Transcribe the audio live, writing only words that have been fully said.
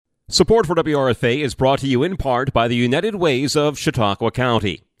Support for WRFA is brought to you in part by the United Ways of Chautauqua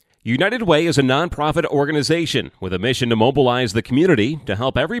County. United Way is a nonprofit organization with a mission to mobilize the community to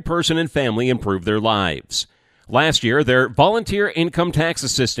help every person and family improve their lives. Last year, their Volunteer Income Tax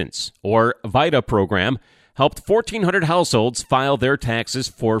Assistance, or VITA program, helped 1,400 households file their taxes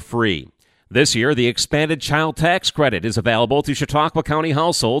for free. This year, the expanded child tax credit is available to Chautauqua County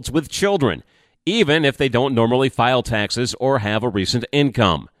households with children, even if they don't normally file taxes or have a recent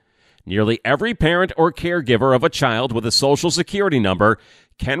income. Nearly every parent or caregiver of a child with a Social Security number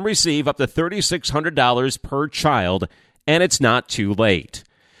can receive up to $3,600 per child, and it's not too late.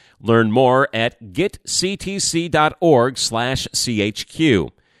 Learn more at getctc.org/CHQ.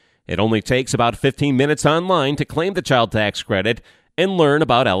 It only takes about 15 minutes online to claim the child tax credit and learn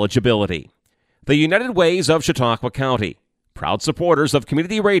about eligibility. The United Ways of Chautauqua County, proud supporters of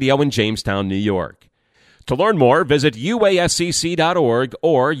community radio in Jamestown, New York. To learn more, visit uascc.org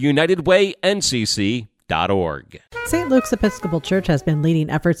or unitedwayncc.org. St. Luke's Episcopal Church has been leading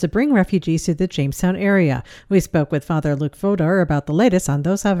efforts to bring refugees to the Jamestown area. We spoke with Father Luke Fodor about the latest on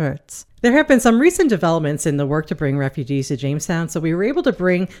those efforts. There have been some recent developments in the work to bring refugees to Jamestown, so we were able to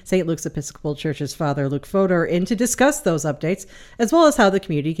bring St. Luke's Episcopal Church's Father Luke Fodor in to discuss those updates, as well as how the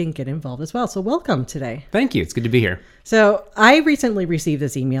community can get involved as well. So welcome today. Thank you. It's good to be here. So I recently received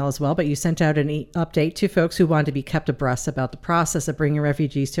this email as well, but you sent out an update to folks who want to be kept abreast about the process of bringing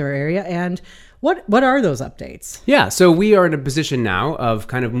refugees to our area. And what are those updates? Yeah, so we are in a position now of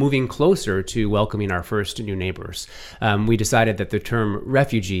kind of moving closer to welcoming our first new neighbors. We decided that the term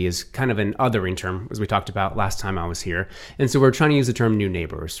refugee is kind of an othering term, as we talked about last time I was here. And so we're trying to use the term new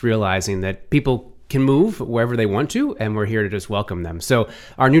neighbors, realizing that people can move wherever they want to, and we're here to just welcome them. So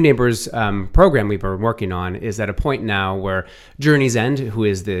our New Neighbors program we've been working on is at a point now where Journey's End, who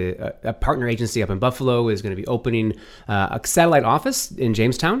is a partner agency up in Buffalo, is going to be opening a satellite office in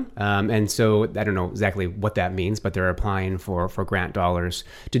Jamestown. And so I don't know exactly what that means, but they're applying for grant dollars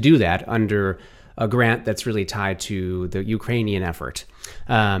to do that under a grant that's really tied to the Ukrainian effort.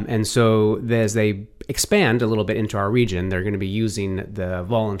 And so as they expand a little bit into our region, they're going to be using the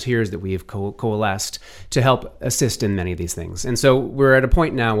volunteers that we have coalesced to help assist in many of these things. And so we're at a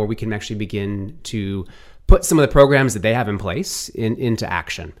point now where we can actually begin to put some of the programs that they have in place into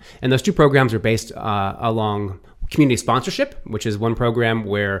action. And those two programs are based along community sponsorship, which is one program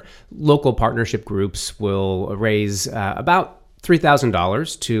where local partnership groups will raise about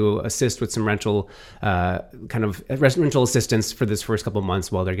 $3,000 to assist with some rental assistance for this first couple of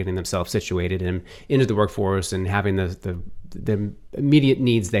months while they're getting themselves situated and into the workforce and having the immediate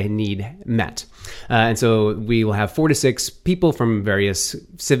needs they need met. And so we will have 4 to 6 people from various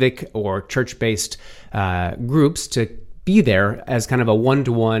civic or church-based groups to be there as kind of a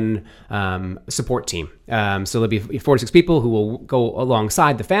one-to-one support team. So there'll be 4 to 6 people who will go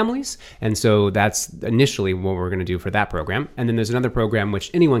alongside the families. And so that's initially what we're going to do for that program. And then there's another program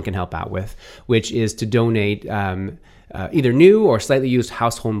which anyone can help out with, which is to donate either new or slightly used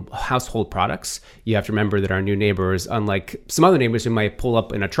household products. You have to remember that our new neighbors, unlike some other neighbors who might pull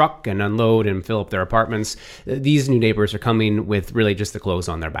up in a truck and unload and fill up their apartments, these new neighbors are coming with really just the clothes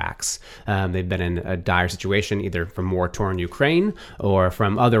on their backs. They've been in a dire situation, either from war-torn Ukraine or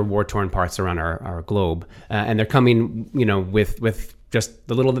from other war-torn parts around our globe. And they're coming, with just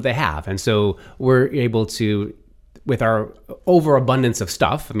the little that they have. And so we're able to, with our overabundance of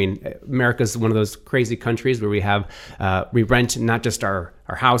stuff. I mean, America's one of those crazy countries where we rent not just our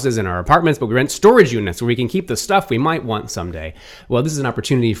houses and our apartments, but we rent storage units where we can keep the stuff we might want someday. Well, this is an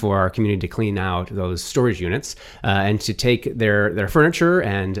opportunity for our community to clean out those storage units and to take their furniture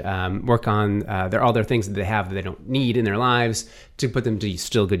and work on all their things that they have that they don't need in their lives to put them to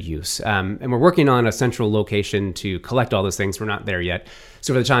still good use. And we're working on a central location to collect all those things. We're not there yet.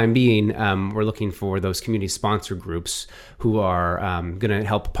 So for the time being, we're looking for those community sponsor groups who are going to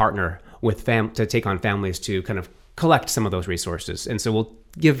help partner with to take on families to kind of collect some of those resources. And so we'll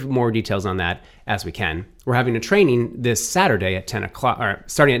give more details on that as we can. We're having a training this Saturday at 10 o'clock, or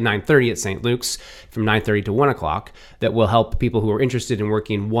starting at 9:30 at St. Luke's, from 9:30 to 1 o'clock, that will help people who are interested in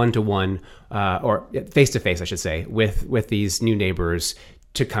working one-to-one or face-to-face, I should say, with these new neighbors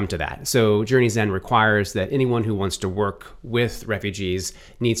to come to that. So Journey's End requires that anyone who wants to work with refugees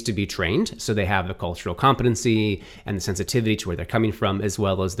needs to be trained, so they have the cultural competency and the sensitivity to where they're coming from, as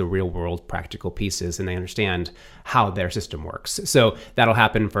well as the real world practical pieces, and they understand how their system works. So that'll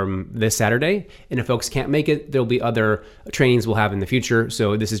happen from this Saturday, and if folks can't make it, there'll be other trainings we'll have in the future.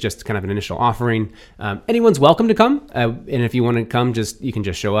 So this is just kind of an initial offering. Anyone's welcome to come, and if you want to come, you can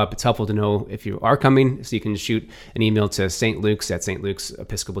just show up. It's helpful to know if you are coming, so you can shoot an email to St. Luke's at stlukes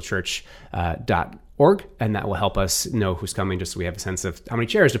Episcopalchurch.org, and that will help us know who's coming, just so we have a sense of how many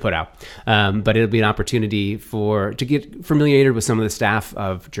chairs to put out. But it'll be an opportunity to get familiar with some of the staff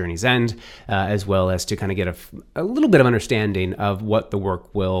of Journey's End, as well as to kind of get a little bit of understanding of what the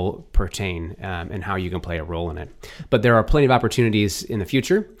work will pertain and how you can play a role in it. But there are plenty of opportunities in the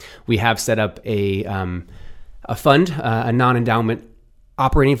future. We have set up a fund, a non-endowment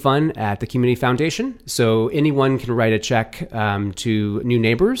operating fund at the Community Foundation. So anyone can write a check to New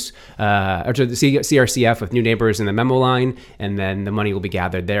Neighbors or to the CRCF with New Neighbors in the memo line, and then the money will be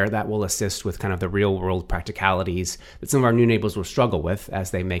gathered there. That will assist with kind of the real world practicalities that some of our new neighbors will struggle with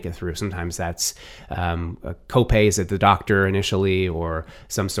as they make it through. Sometimes that's co-pays at the doctor initially, or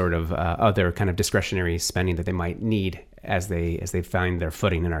some sort of other kind of discretionary spending that they might need as they find their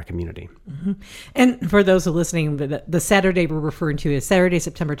footing in our community. Mm-hmm. And for those who are listening, the Saturday we're referring to is Saturday,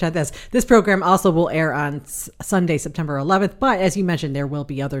 September 10th. As this program also will air on Sunday, September 11th. But as you mentioned, there will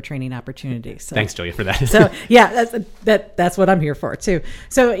be other training opportunities. So, thanks, Julia, for that. So yeah, that's what I'm here for too.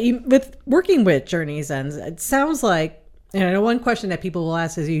 So with working with Journey's End, it sounds like, and I know one question that people will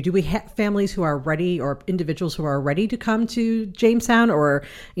ask is, do we have families who are ready, or individuals who are ready to come to Jamestown, or,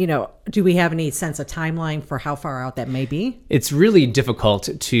 do we have any sense of timeline for how far out that may be? It's really difficult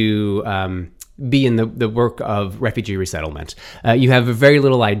to be in the work of refugee resettlement. You have a very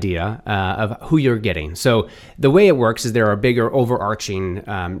little idea of who you're getting. So the way it works is there are bigger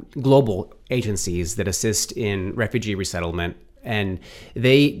overarching global agencies that assist in refugee resettlement, and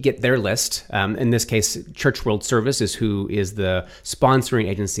they get their list. In this case, Church World Service is who is the sponsoring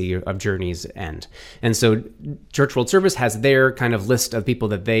agency of Journey's End. And so Church World Service has their kind of list of people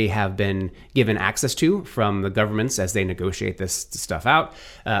that they have been given access to from the governments as they negotiate this stuff out.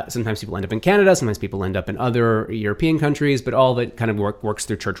 Sometimes people end up in Canada, sometimes people end up in other European countries, but all of it kind of works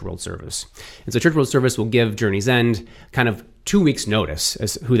through Church World Service. And so Church World Service will give Journey's End kind of 2 weeks notice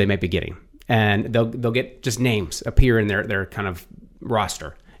as who they might be getting. And they'll get just names appear in their kind of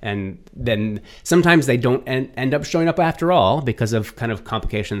roster. And then sometimes they don't end up showing up after all because of kind of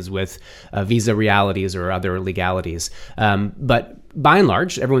complications with visa realities or other legalities. But by and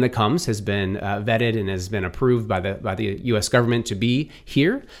large, everyone that comes has been vetted and has been approved by the U.S. government to be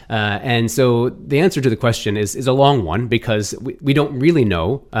here. And so the answer to the question is a long one, because we don't really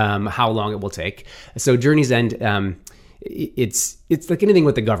know how long it will take. So Journey's End, it's like anything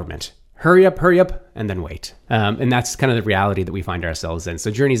with the government. Hurry up, and then wait. And that's kind of the reality that we find ourselves in. So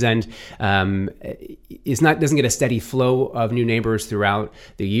Journey's End doesn't get a steady flow of new neighbors throughout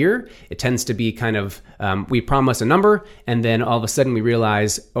the year. It tends to be kind of, we promise a number, and then all of a sudden we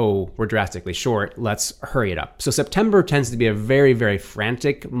realize, we're drastically short. Let's hurry it up. So September tends to be a very, very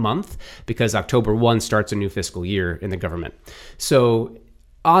frantic month, because October 1 starts a new fiscal year in the government. So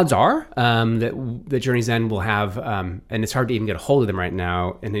odds are that Journey's End will have, and it's hard to even get a hold of them right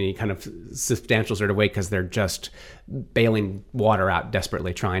now in any kind of substantial sort of way, because they're just bailing water out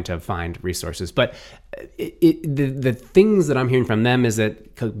desperately trying to find resources. But the things that I'm hearing from them is that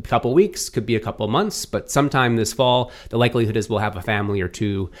a couple weeks, could be a couple months, but sometime this fall, the likelihood is we'll have a family or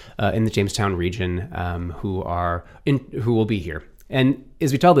two in the Jamestown region who will be here. And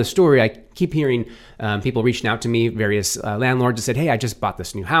as we tell this story, I keep hearing people reaching out to me, various landlords, that said, "Hey, I just bought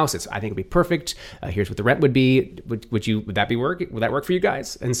this new house. I think it'd be perfect. Here's what the rent would be. Would that work for you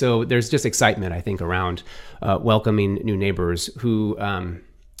guys?" And so there's just excitement, I think, around welcoming new neighbors who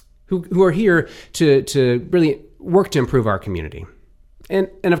are here to really work to improve our community. And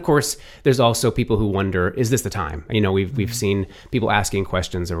of course, there's also people who wonder, is this the time? We've seen people asking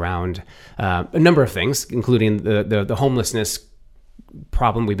questions around a number of things, including the homelessness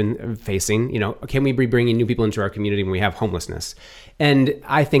problem we've been facing. Can we be bringing new people into our community when we have homelessness? And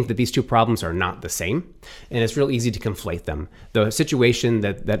I think that these two problems are not the same, and it's real easy to conflate them. The situation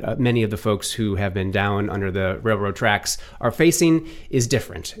that many of the folks who have been down under the railroad tracks are facing is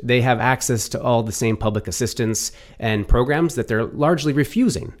different. They have access to all the same public assistance and programs that they're largely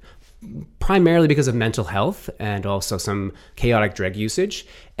refusing, primarily because of mental health and also some chaotic drug usage,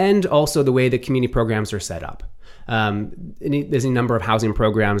 and also the way the community programs are set up. There's a number of housing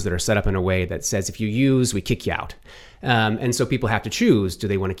programs that are set up in a way that says if you use, we kick you out. And so people have to choose, do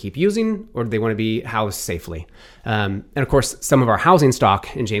they want to keep using, or do they want to be housed safely? And of course, some of our housing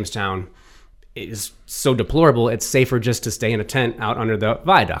stock in Jamestown is so deplorable, it's safer just to stay in a tent out under the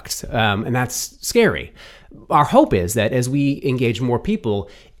viaduct. And that's scary. Our hope is that as we engage more people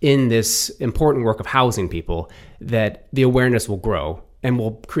in this important work of housing people, that the awareness will grow and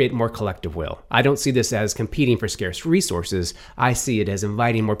will create more collective will. I don't see this as competing for scarce resources. I see it as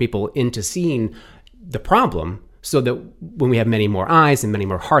inviting more people into seeing the problem, so that when we have many more eyes and many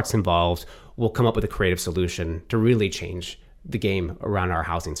more hearts involved, we'll come up with a creative solution to really change the game around our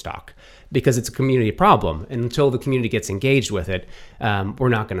housing stock, because it's a community problem. And until the community gets engaged with it, we're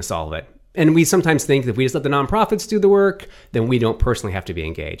not going to solve it. And we sometimes think that if we just let the nonprofits do the work, then we don't personally have to be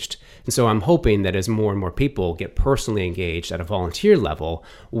engaged. And so I'm hoping that as more and more people get personally engaged at a volunteer level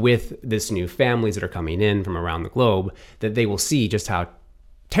with this new families that are coming in from around the globe, that they will see just how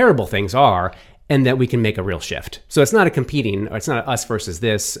terrible things are, and that we can make a real shift. So it's not a competing, or it's not us versus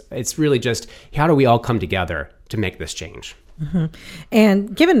this. It's really just, how do we all come together to make this change? Mm-hmm.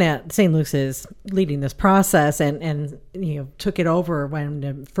 And given that St. Luke's is leading this process and took it over when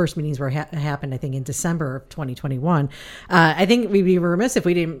the first meetings were happened, I think in December of 2021, I think we'd be remiss if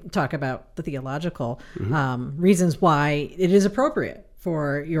we didn't talk about the theological reasons why it is appropriate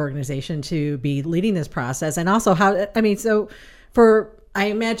for your organization to be leading this process, and also I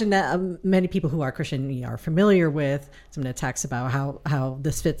imagine that many people who are Christian are familiar with some of the texts about how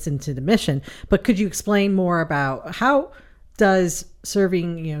this fits into the mission. But could you explain more about how does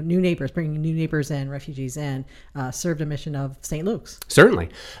serving new neighbors, bringing new neighbors and refugees in, serve the mission of St. Luke's? Certainly.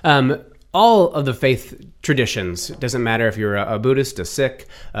 All of the faith traditions, it doesn't matter if you're a Buddhist, a Sikh,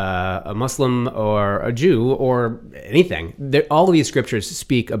 a Muslim, or a Jew, or anything. All of these scriptures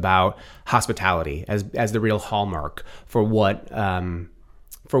speak about hospitality as the real hallmark for what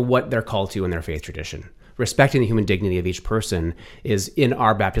they're called to in their faith tradition. Respecting the human dignity of each person is in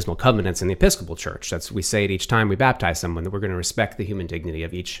our baptismal covenants in the Episcopal Church. We say it each time we baptize someone, that we're going to respect the human dignity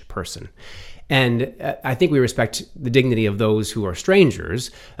of each person. And I think we respect the dignity of those who are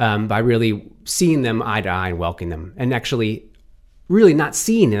strangers by really seeing them eye to eye and welcoming them, and actually really not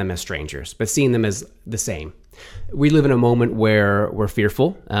seeing them as strangers, but seeing them as the same. We live in a moment where we're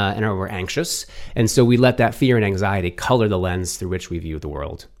fearful and we're anxious, and so we let that fear and anxiety color the lens through which we view the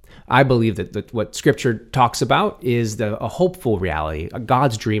world. I believe that what Scripture talks about is a hopeful reality, a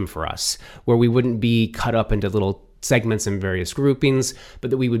God's dream for us, where we wouldn't be cut up into little segments and various groupings,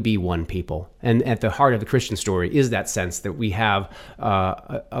 but that we would be one people. And at the heart of the Christian story is that sense that we have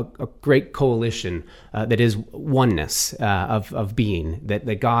a great coalition that is oneness of being,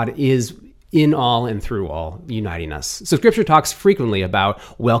 that God is in all and through all, uniting us. So Scripture talks frequently about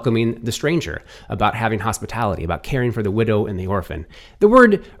welcoming the stranger, about having hospitality, about caring for the widow and the orphan. The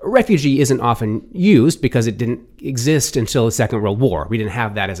word refugee isn't often used because it didn't exist until the Second World War. We didn't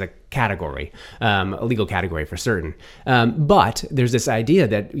have that as a category, a legal category for certain. But there's this idea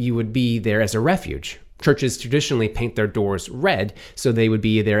that you would be there as a refuge. Churches traditionally paint their doors red, so they would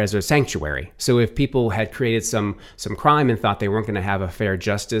be there as a sanctuary. So if people had created some crime and thought they weren't going to have a fair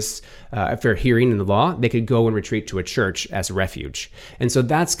justice, a fair hearing in the law, they could go and retreat to a church as a refuge. And so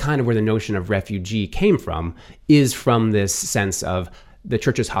that's kind of where the notion of refugee came from, is from this sense of the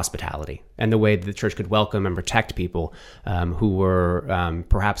church's hospitality and the way that the church could welcome and protect people who were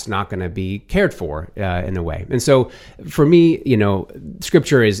perhaps not going to be cared for in a way. And so for me,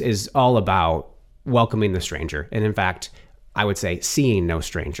 Scripture is all about welcoming the stranger. And in fact, I would say seeing no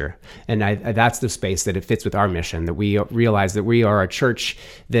stranger. And that's the space that it fits with our mission, that we realize that we are a church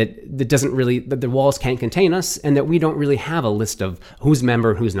that doesn't really, that the walls can't contain us, and that we don't really have a list of who's a member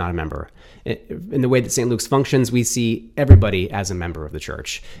and who's not a member. In the way that St. Luke's functions, we see everybody as a member of the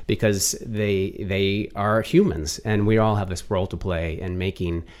church because they are humans, and we all have this role to play in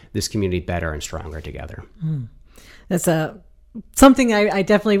making this community better and stronger together. That's something I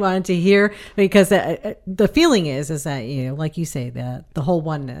definitely wanted to hear, because the feeling is that, like you say, that the whole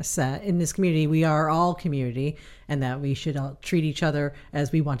oneness in this community, we are all community, and that we should all treat each other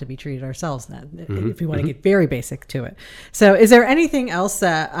as we want to be treated ourselves, if we want to get very basic to it. So is there anything else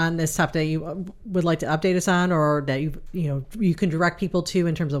on this topic that you would like to update us on, or that you can direct people to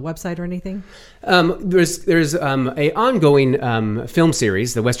in terms of website or anything? There's a ongoing film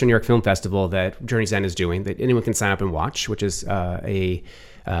series, the Western New York Film Festival, that Journey's End is doing, that anyone can sign up and watch, which is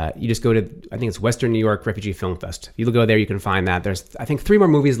you just go to, I think it's Western New York Refugee Film Fest. You'll go there, you can find that. There's, I think, 3 more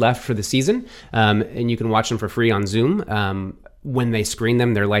movies left for the season, and you can watch them for free on Zoom. When they screen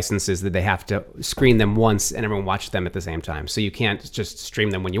them, their license is that they have to screen them once and everyone watch them at the same time. So you can't just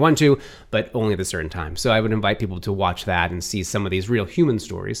stream them when you want to, but only at a certain time. So I would invite people to watch that and see some of these real human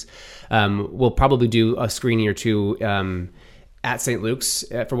stories. We'll probably do a screening or two at St. Jude's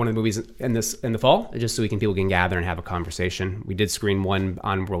for one of the movies in the fall, just so people can gather and have a conversation. We did screen one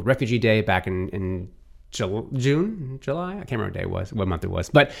on World Refugee Day back in July? I can't remember what month it was,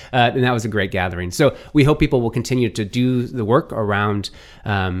 but and that was a great gathering. So we hope people will continue to do the work around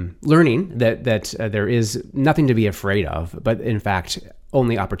learning that there is nothing to be afraid of, but in fact,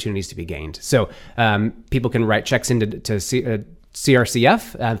 only opportunities to be gained. So people can write checks in to see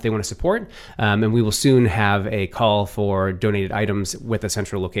CRCF if they want to support. And we will soon have a call for donated items with a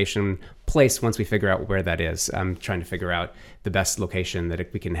central location place once we figure out where that is. I'm trying to figure out the best location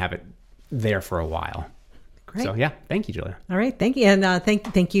that we can have it there for a while. Great. So, yeah, thank you, Julia. All right. Thank you. And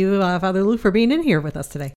thank you, Father Lou, for being in here with us today.